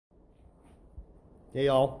Hey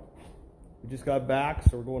y'all, we just got back,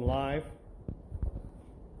 so we're going live.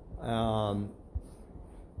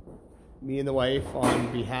 Me and the wife, on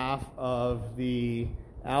behalf of the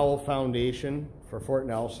Owl Foundation for Fort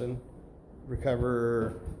Nelson,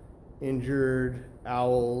 recover injured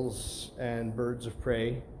owls and birds of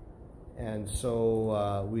prey. And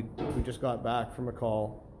so we just got back from a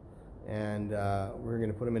call, and we're going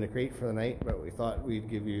to put them in a crate for the night, but we thought we'd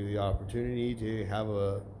give you the opportunity to have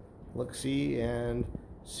a look-see and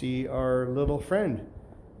see our little friend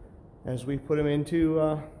as we put him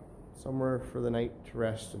into somewhere for the night to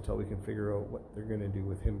rest until we can figure out what they're going to do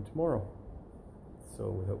with him tomorrow.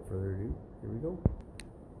 So without further ado, here we go.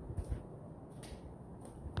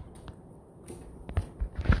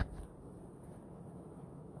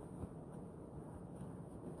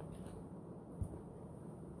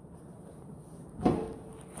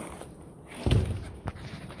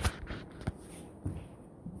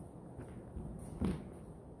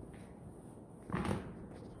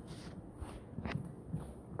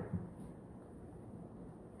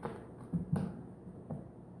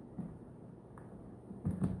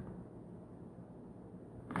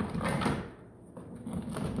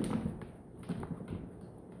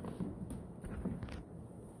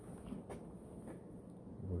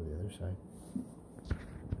 Go to the other side.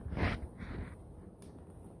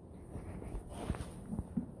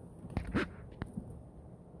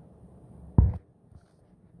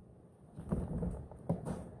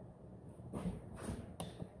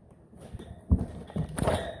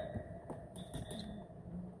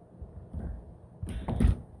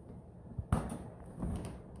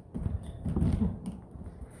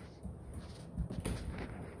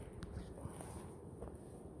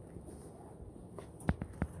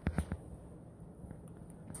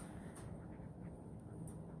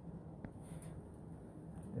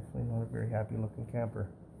 Definitely not a very happy looking camper.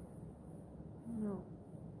 No.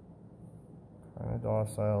 Kind of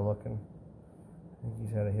docile looking. I think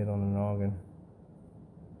he's had a hit on the noggin.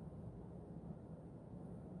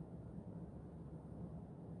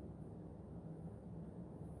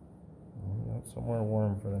 Got somewhere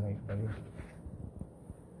warm for the night, buddy.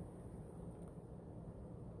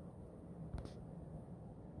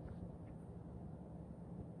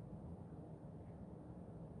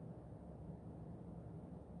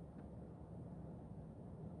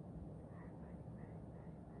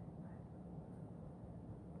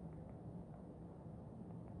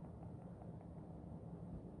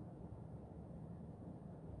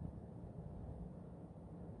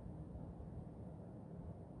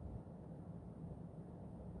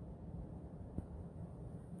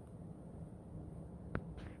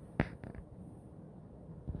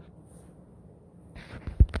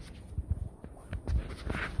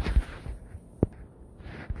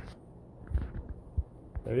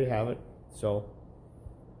 There you have it. So,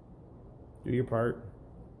 do your part.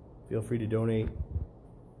 Feel free to donate.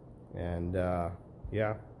 And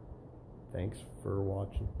yeah, thanks for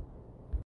watching.